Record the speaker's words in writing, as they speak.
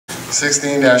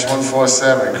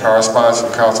16-147, correspondence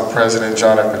from Council President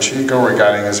John F. Pacheco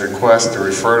regarding his request to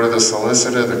refer to the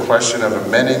solicitor the question of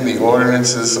amending the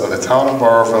ordinances of the town of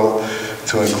Burrillville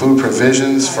to include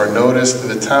provisions for notice to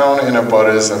the town and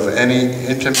abutters of any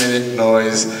intermittent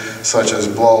noise such as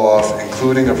blow-off,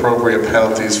 including appropriate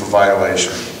penalties for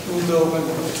violation. Move to open.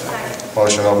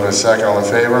 Motion open and second. All in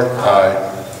favor? Aye.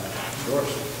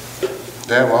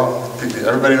 Yeah, well,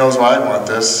 everybody knows why I want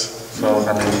this. So,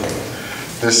 I mean,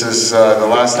 this is the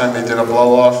last time they did a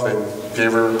blow-off. They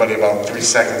gave everybody about 3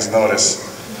 seconds notice.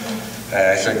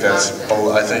 And I think that's,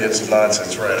 I think it's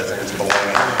nonsense, right? I think it's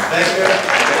baloney. Thank you.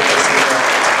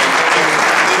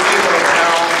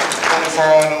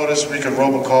 24-hour notice, we can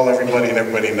robocall everybody and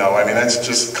everybody know. I mean, that's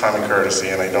just common courtesy,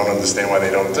 and I don't understand why they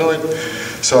don't do it.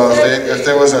 So if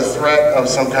there was a threat of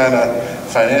some kind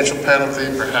of financial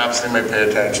penalty, perhaps they may pay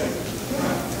attention.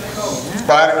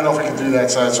 But I don't even know if we can do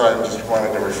that, so that's why I just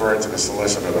wanted to refer it to the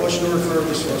solicitor. Motion to refer to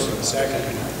the solicitor. Second.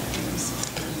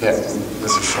 Yeah,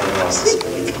 this is short else.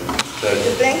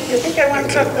 You think I want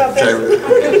to talk about this?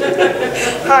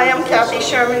 Hi, I'm Kathy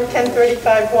Sherman,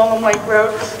 1035 Walnut Lake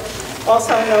Road,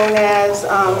 also known as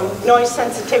Noise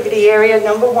Sensitivity Area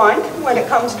Number 1. When it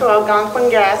comes to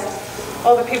Algonquin gas,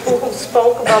 all the people who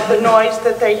spoke about the noise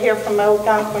that they hear from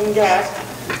Algonquin gas,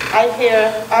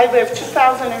 I live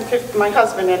 2,050, my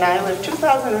husband and I live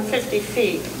 2,050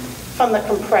 feet from the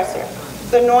compressor.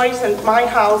 The noise in my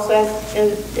house, as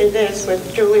it is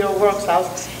with Julie O'Rourke's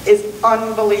house, is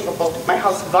unbelievable. My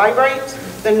house vibrates,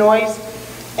 the noise,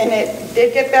 and it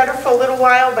did get better for a little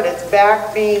while, but it's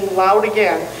back being loud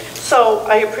again. So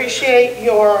I appreciate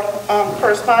your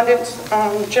correspondence,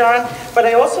 John, but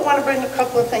I also want to bring a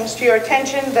couple of things to your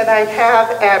attention that I have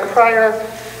at prior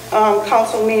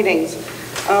council meetings.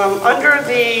 Under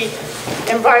the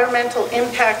environmental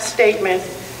impact statement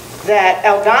that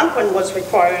Algonquin was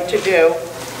required to do,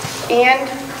 and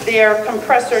their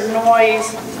compressor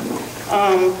noise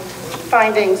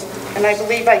findings, and I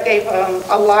believe I gave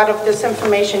a lot of this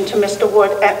information to Mr.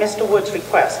 Wood at Mr. Wood's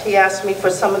request. He asked me for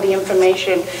some of the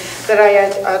information that I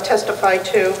had testified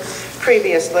to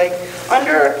previously.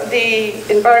 Under the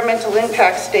environmental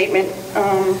impact statement,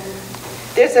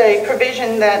 there's a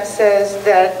provision that says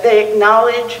that they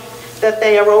acknowledge that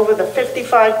they are over the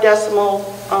 55 decimal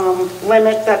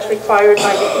limit that's required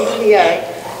by the EPA.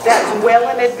 That's well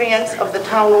in advance of the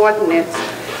town ordinance.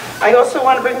 I also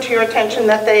want to bring to your attention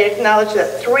that they acknowledge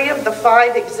that 3 of the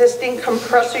 5 existing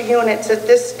compressor units at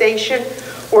this station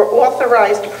were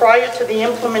authorized prior to the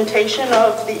implementation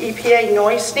of the EPA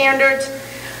noise standards.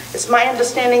 It's my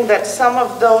understanding that some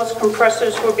of those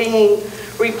compressors were being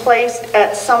replaced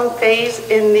at some phase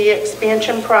in the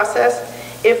expansion process.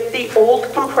 If the old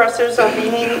compressors are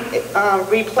being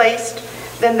replaced,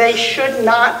 then they should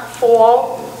not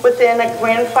fall within a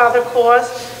grandfather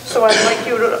clause. So I'd like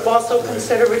you to also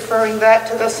consider referring that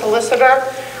to the solicitor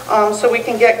so we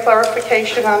can get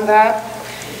clarification on that.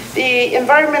 The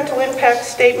environmental impact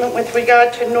statement with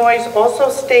regard to noise also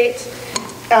states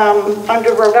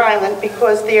under Rhode Island,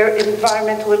 because their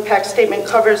environmental impact statement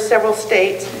covers several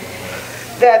states,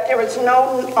 that there is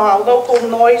no local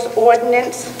noise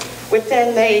ordinance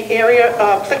within the area,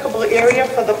 applicable area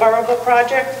for the Burrillville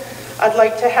project. I'd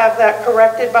like to have that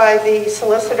corrected by the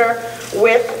solicitor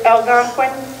with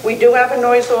Algonquin. We do have a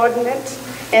noise ordinance,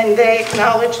 and they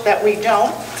acknowledge that we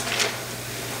don't.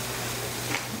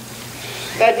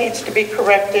 That needs to be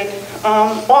corrected.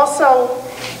 Also,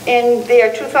 in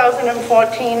their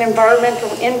 2014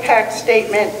 environmental impact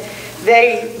statement,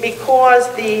 because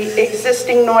the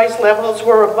existing noise levels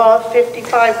were above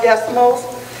 55 decibels,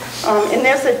 and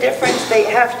there's a difference, they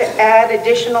have to add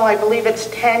additional, I believe it's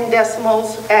 10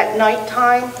 decibels at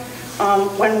nighttime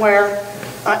when we're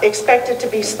expected to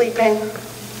be sleeping.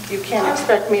 You can't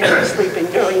expect me to be sleeping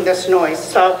during this noise.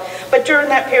 So, but during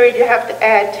that period, you have to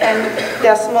add 10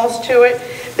 decibels to it.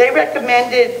 They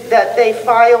recommended that they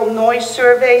file noise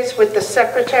surveys with the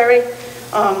secretary,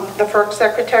 the FERC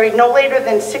secretary, no later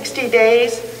than 60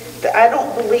 days. I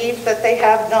don't believe that they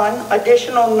have done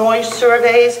additional noise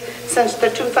surveys since the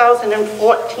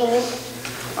 2014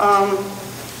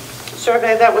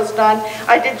 survey that was done.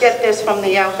 I did get this from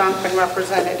the Algonquin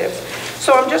representative.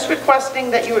 So I'm just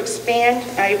requesting that you expand,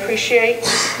 I appreciate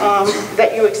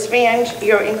that you expand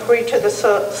your inquiry to the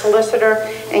solicitor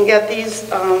and get these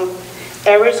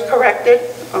errors corrected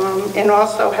and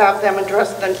also have them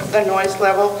address the noise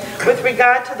level. With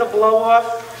regard to the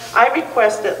blow-off, I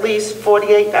request at least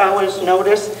 48 hours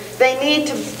notice. They need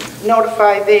to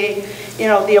notify the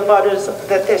abutters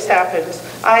that this happens.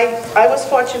 I was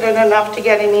fortunate enough to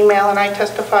get an email, and I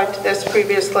testified to this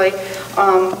previously,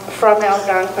 from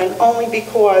Algonquin, only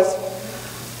because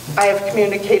I have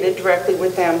communicated directly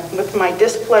with them, with my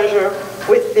displeasure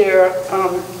with their,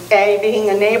 A, being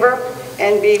a neighbor,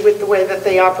 and B, with the way that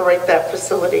they operate that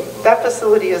facility. That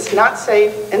facility is not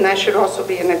safe, and that should also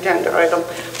be an agenda item.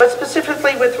 But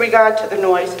specifically with regard to the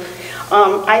noise,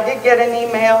 I did get an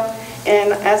email,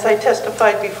 and as I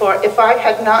testified before, if I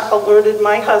had not alerted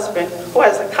my husband, who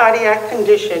has a cardiac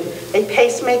condition, a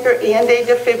pacemaker and a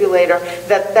defibrillator,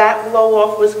 that that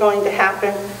blow-off was going to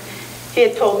happen, he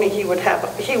had told me he would have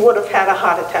had a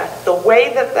heart attack. The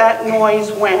way that that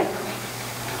noise went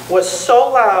was so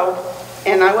loud,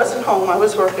 and I wasn't home, I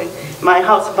was working. My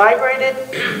house vibrated,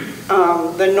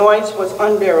 the noise was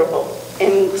unbearable.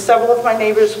 And several of my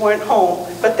neighbors weren't home,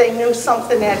 but they knew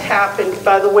something had happened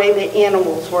by the way the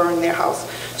animals were in their house.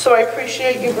 So I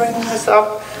appreciate you bringing this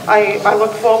up. I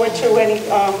look forward to any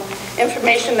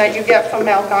information that you get from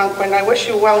Algonquin. I wish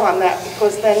you well on that,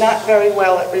 because they're not very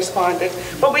well at responding.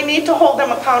 But we need to hold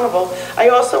them accountable. I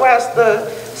also asked the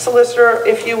solicitor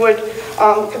if you would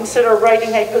consider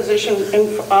writing a position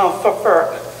for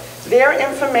FERC. Their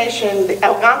information, the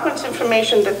Algonquin's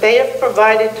information that they have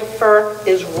provided to FERC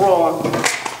is wrong.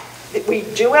 We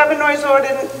do have a noise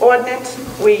ordinance.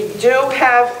 We do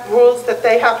have rules that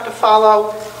they have to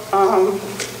follow.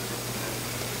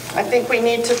 I think we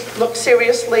need to look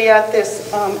seriously at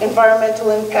this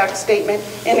environmental impact statement,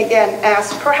 and again,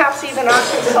 ask perhaps even our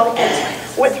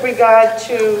consultants with regard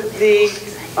to the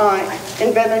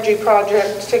Invenergy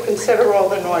project to consider all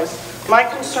the noise. My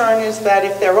concern is that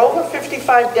if they're over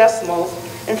 55 decibels,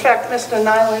 in fact, Mr.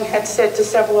 Nyland had said to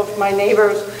several of my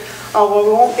neighbors, well,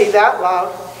 we won't be that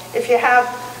loud. If you have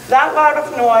that loud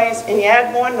of noise and you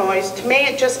add more noise, to me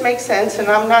it just makes sense, and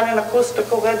I'm not an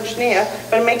acoustical engineer,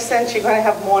 but it makes sense you're going to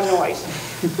have more noise.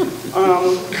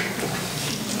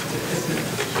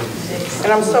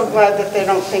 And I'm so glad that they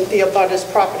don't think the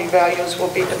abutters' property values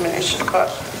will be diminished, but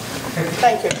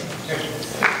thank you.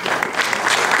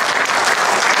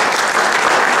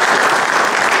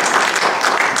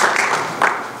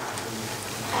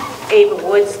 Ava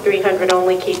Woods, 300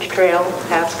 Only Keach Trail,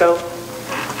 Pasco.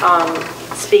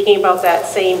 Speaking about that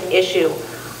same issue,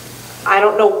 I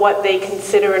don't know what they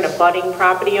consider an abutting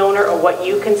property owner or what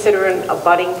you consider an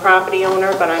abutting property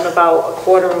owner, but I'm about a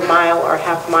quarter of a mile or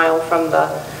half a mile from the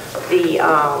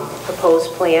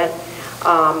proposed plant.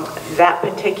 That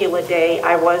particular day,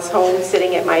 I was home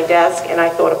sitting at my desk and I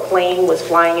thought a plane was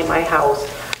flying in my house.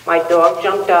 My dog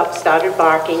jumped up, started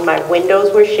barking, my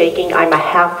windows were shaking. I'm a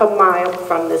half a mile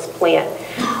from this plant.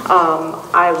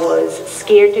 I was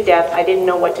scared to death. I didn't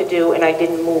know what to do and I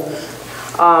didn't move.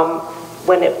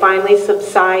 When it finally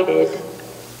subsided,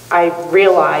 I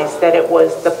realized that it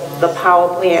was the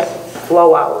power plant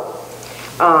blowout.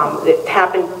 It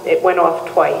happened, it went off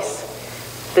twice.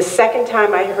 The second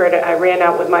time I heard it, I ran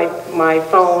out with my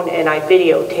phone and I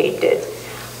videotaped it.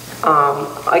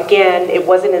 Again, it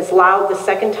wasn't as loud the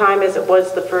second time as it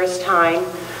was the first time.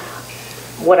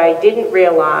 What I didn't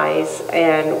realize,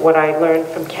 and what I learned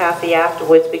from Kathy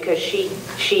afterwards, because she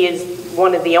is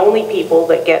one of the only people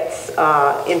that gets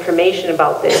information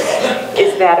about this,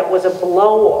 is that it was a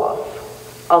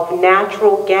blow-off of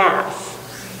natural gas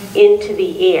into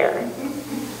the air.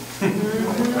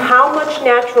 How much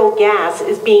natural gas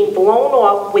is being blown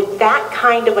off with that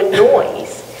kind of a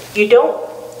noise?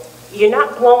 You're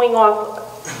not blowing off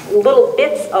little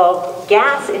bits of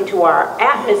gas into our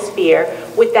atmosphere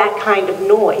with that kind of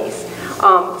noise.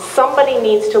 Somebody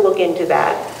needs to look into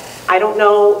that. I don't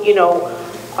know,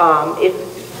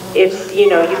 if you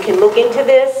can look into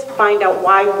this, find out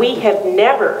why we have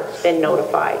never been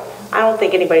notified. I don't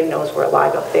think anybody knows we're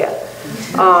alive up there.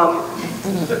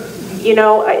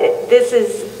 This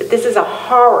is a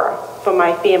horror for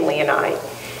my family and I.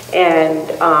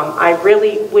 And I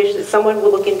really wish that someone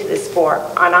would look into this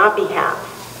on our behalf.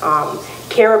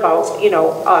 Care about,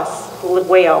 us who live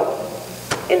way out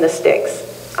in the sticks.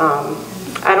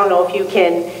 I don't know if you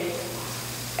can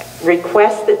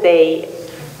request that they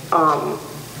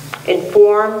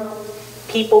inform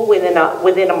people within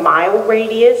a mile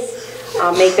radius,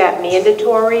 make that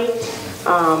mandatory.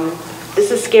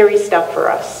 This is scary stuff for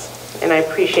us, and I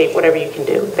appreciate whatever you can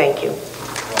do. Thank you.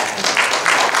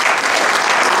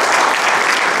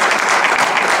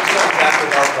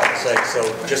 So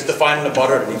just defining the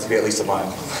butter, it needs to be at least a mile.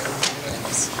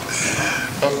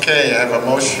 Okay, I have a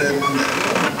motion.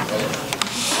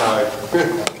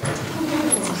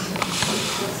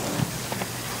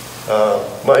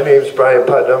 My name's Brian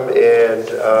Putnam, and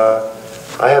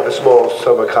I have a small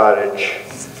summer cottage.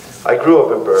 I grew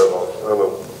up in Burrillville. I'm a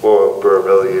born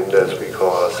Burrillian, as we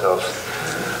call ourselves.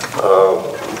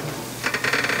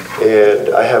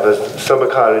 And I have a summer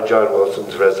cottage on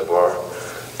Wilson's Reservoir,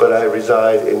 but I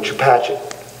reside in Chepachet,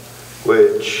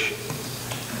 which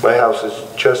my house is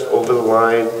just over the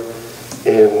line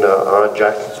on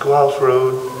Jackson Schoolhouse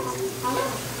Road,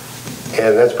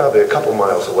 and that's probably a couple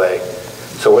miles away.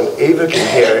 So when Ava can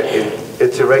hear it,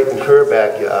 it's right in her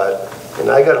backyard, and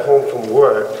I got home from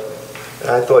work, and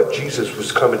I thought Jesus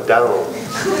was coming down.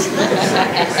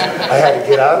 I had to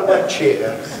get out of my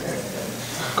chair,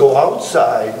 go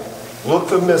outside, look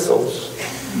for missiles,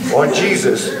 or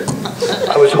Jesus.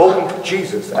 I was hoping for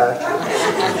Jesus, actually.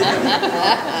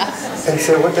 And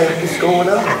say, what the heck is going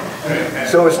on?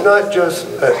 So it's not just,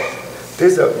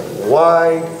 there's a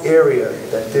wide area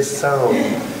that this sound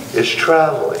is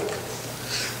traveling.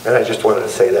 And I just wanted to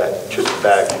say that, just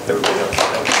back to everybody else.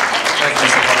 Thank you,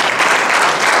 Mr. Park.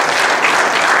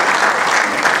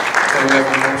 Can we have a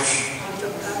motion?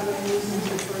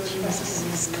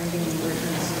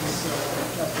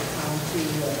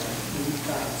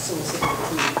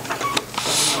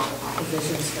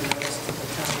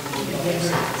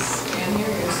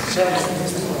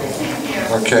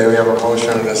 Okay, we have a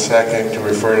motion and a second to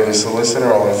refer to the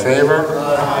solicitor. All in favor?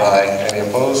 Aye. Any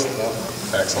opposed? No?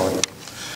 Excellent.